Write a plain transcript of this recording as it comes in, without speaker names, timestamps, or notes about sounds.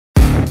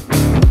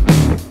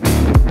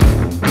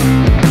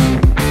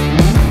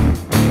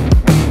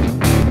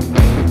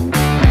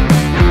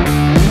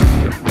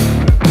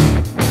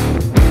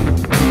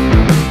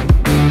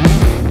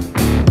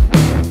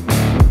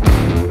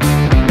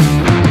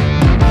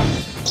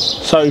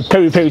So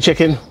peri peri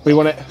chicken, we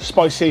want it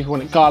spicy, we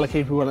want it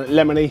garlicky, we want it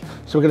lemony.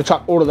 So we're going to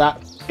chuck all of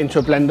that into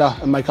a blender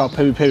and make our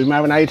peri peri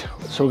marinade.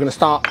 So we're going to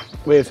start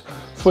with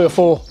 3 or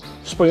 4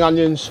 spring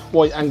onions,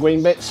 white and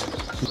green bits.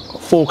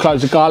 Got 4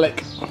 cloves of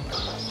garlic.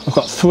 I've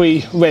got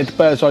 3 red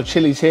bird's eye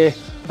chilies here.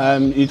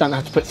 You don't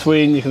have to put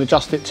 3 in, you can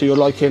adjust it to your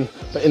liking,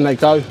 but in they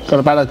go. Got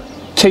about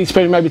a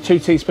teaspoon, maybe 2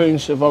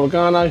 teaspoons of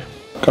oregano.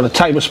 Got a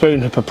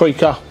tablespoon of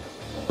paprika.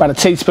 About a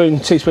teaspoon,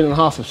 teaspoon and a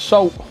half of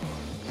salt.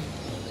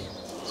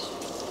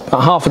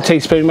 About half a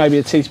teaspoon, maybe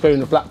a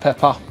teaspoon of black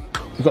pepper.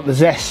 We've got the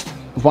zest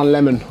of 1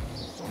 lemon.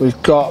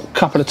 We've got a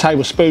couple of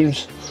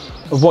tablespoons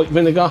of white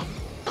vinegar.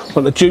 We've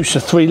got the juice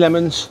of 3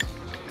 lemons. So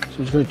we're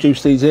just going to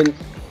juice these in.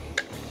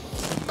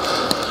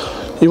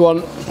 You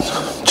want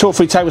 2 or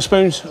 3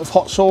 tablespoons of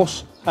hot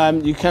sauce.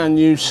 You can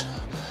use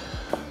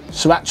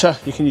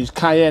sriracha, you can use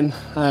cayenne,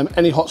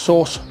 any hot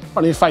sauce,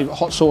 one of your favourite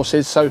hot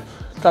sauces. So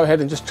go ahead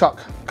and just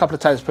chuck a couple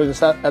of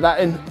tablespoons of that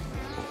in.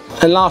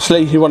 And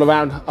lastly, you want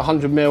around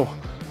 100 ml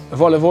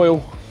of olive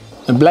oil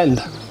and blend.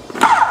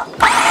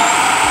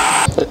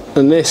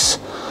 And this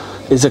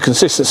is the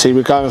consistency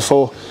we're going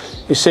for.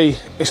 You see,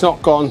 it's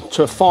not gone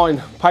to a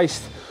fine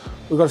paste.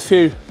 We've got a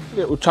few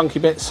little chunky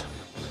bits.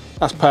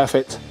 That's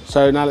perfect.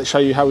 So now let's show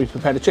you how we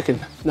prepare the chicken.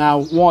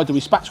 Now, why do we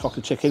spatchcock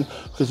the chicken?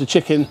 Because the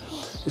chicken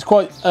is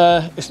quite,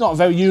 it's not a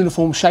very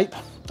uniform shape.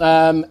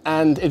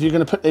 And if you're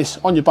gonna put this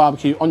on your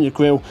barbecue, on your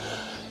grill,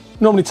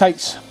 normally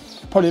takes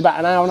probably about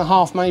an hour and a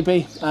half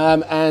maybe,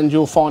 and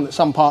you'll find that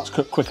some parts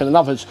cook quicker than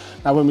others.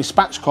 Now when we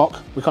spatchcock,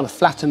 we kind of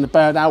flatten the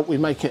bird out, we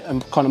make it a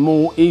kind of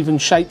more even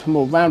shape, a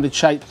more rounded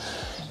shape.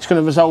 It's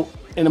going to result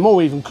in a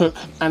more even cook,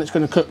 and it's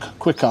going to cook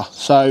quicker.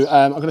 So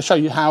I'm going to show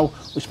you how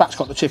we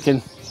spatchcock the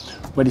chicken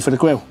ready for the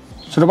grill.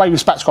 So the way we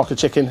spatchcock the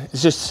chicken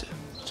is just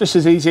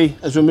as easy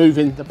as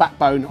removing the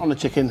backbone on the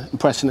chicken and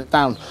pressing it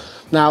down.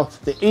 Now,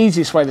 the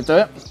easiest way to do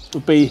it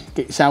would be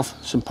get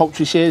yourself some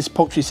poultry shears,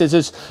 poultry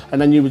scissors,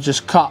 and then you would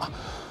just cut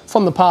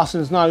from the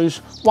parson's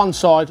nose, one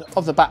side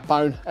of the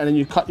backbone, and then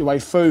you cut your way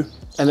through,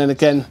 and then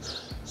again,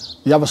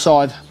 the other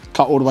side,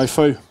 cut all the way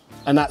through,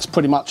 and that's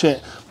pretty much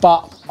it.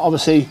 But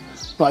obviously,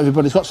 not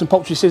everybody's got some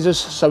poultry scissors,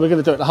 so we're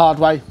gonna do it the hard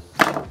way.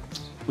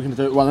 We're gonna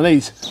do it with one of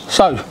these.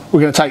 So,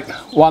 we're gonna take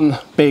one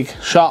big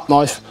sharp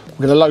knife,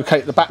 we're gonna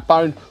locate the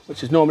backbone,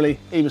 which is normally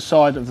either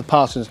side of the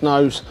parson's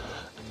nose,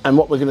 and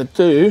what we're gonna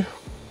do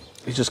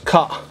is just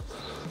cut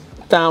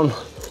down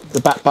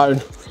the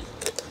backbone,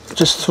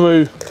 just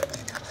through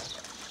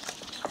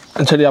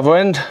and to the other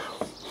end,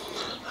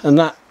 and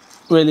that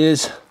really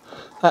is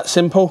that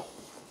simple.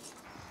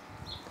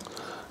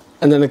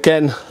 And then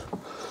again,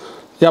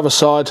 the other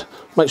side,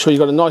 make sure you've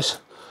got a nice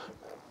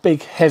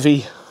big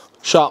heavy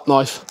sharp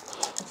knife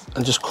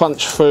and just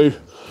crunch through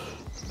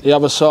the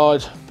other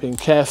side, being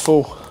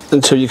careful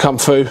until you come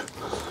through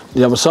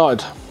the other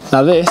side.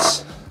 Now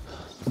this,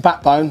 the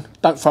backbone,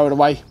 don't throw it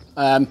away.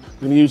 We're going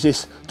to use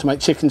this to make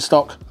chicken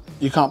stock.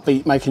 You can't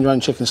beat making your own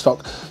chicken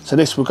stock. So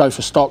this will go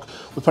for stock.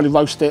 We'll probably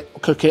roast it,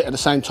 cook it at the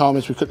same time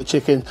as we cook the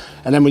chicken,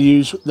 and then we'll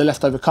use the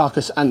leftover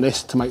carcass and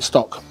this to make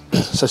stock.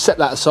 So set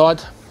that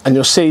aside, and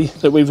you'll see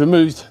that we've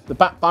removed the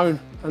backbone,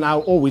 and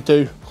now all we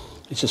do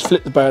is just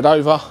flip the bird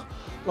over,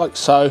 like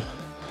so,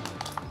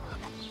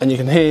 and you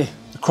can hear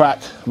the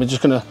crack. We're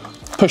just gonna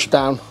push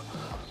down,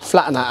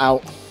 flatten that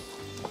out,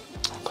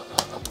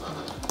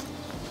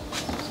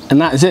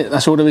 and that is it.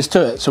 That's all there is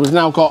to it. So we've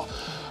now got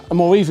a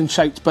more even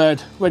shaped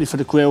bird ready for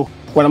the grill.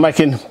 When I'm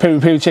making peri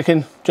peri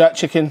chicken, jerk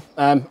chicken,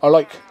 I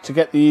like to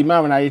get the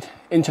marinade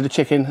into the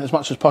chicken as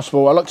much as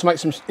possible. I like to make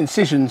some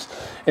incisions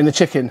in the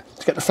chicken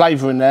to get the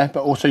flavour in there,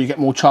 but also you get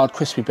more charred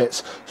crispy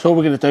bits. So all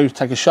we're going to do is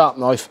take a sharp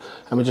knife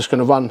and we're just going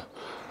to run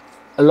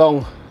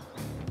along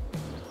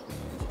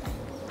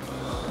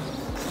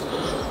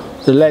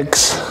the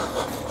legs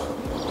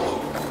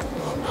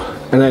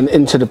and then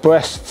into the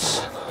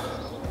breasts.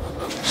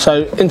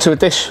 So into a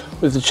dish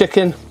with the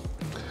chicken.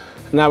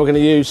 Now we're going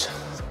to use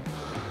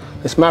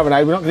this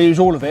marinade. We're not going to use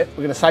all of it.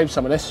 We're going to save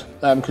some of this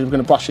because we're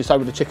going to brush this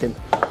over the chicken.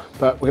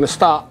 But we're going to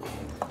start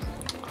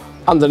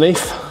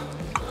underneath.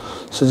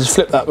 So just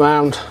flip that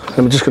round,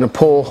 and we're just going to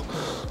pour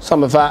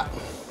some of that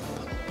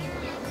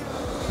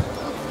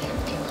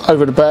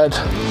over the bird.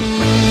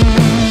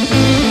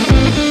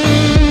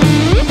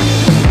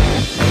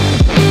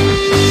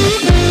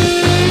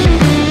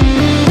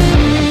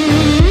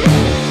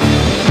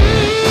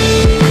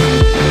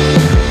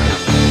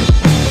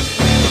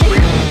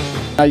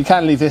 Now you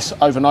can leave this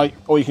overnight,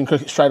 or you can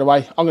cook it straight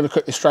away. I'm going to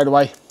cook this straight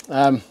away.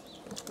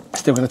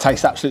 Still going to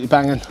taste absolutely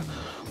banging,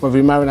 whether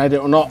you marinate it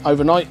or not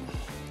overnight.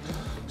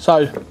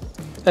 So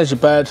there's your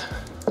bird,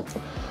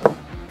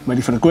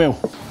 ready for the grill.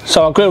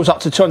 So our grill's up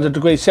to 200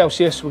 degrees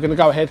Celsius. We're going to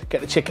go ahead,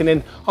 get the chicken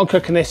in. I'm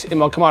cooking this in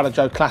my Kamado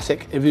Joe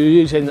Classic. If you're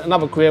using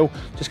another grill,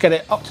 just get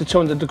it up to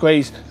 200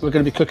 degrees. We're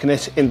going to be cooking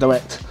this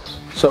indirect.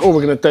 So all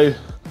we're going to do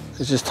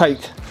is just take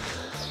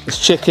this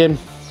chicken,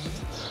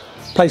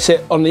 place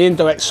it on the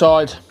indirect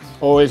side,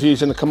 or if you're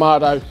using a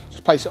Kamado,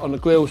 just place it on the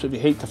grills with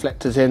your heat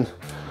deflectors in,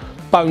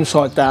 bone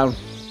side down.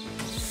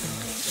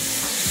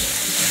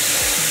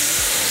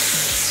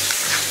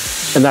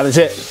 And that is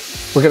it.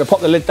 We're going to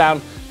pop the lid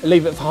down and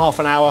leave it for half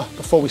an hour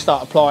before we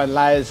start applying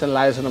layers and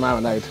layers of the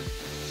marinade.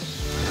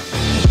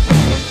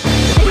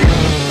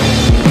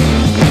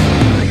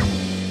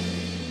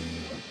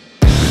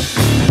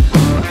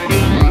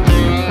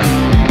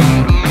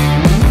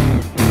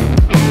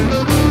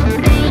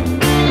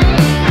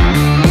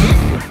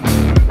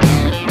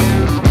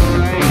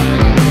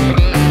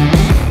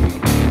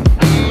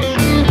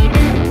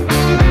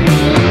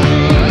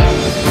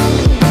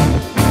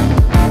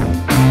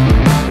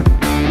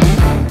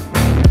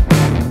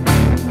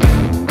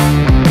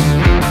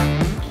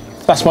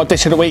 That's my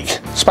dish of the week,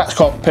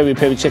 spatchcocked peri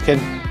peri chicken.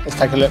 Let's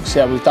take a look, see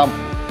how we've done.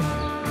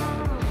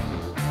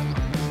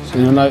 So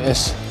you'll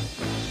notice,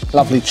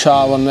 lovely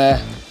char on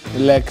there. The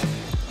leg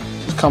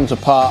just comes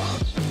apart,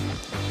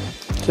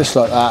 just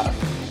like that.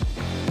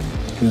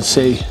 You can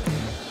see,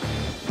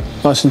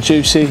 nice and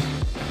juicy,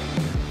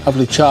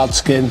 lovely charred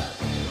skin.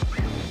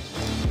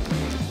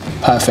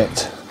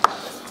 Perfect.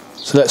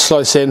 So let's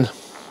slice in,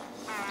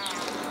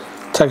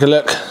 take a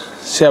look,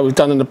 see how we've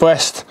done in the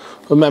breast.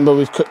 Remember,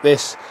 we've cooked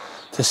this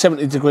to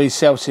 70 degrees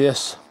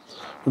Celsius.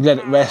 We've let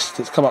it rest.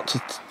 It's come up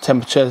to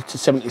temperature to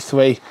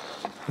 73.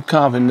 We're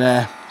carving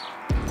there.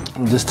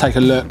 We'll just take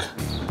a look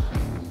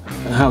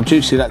at how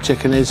juicy that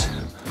chicken is.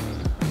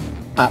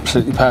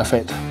 Absolutely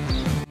perfect.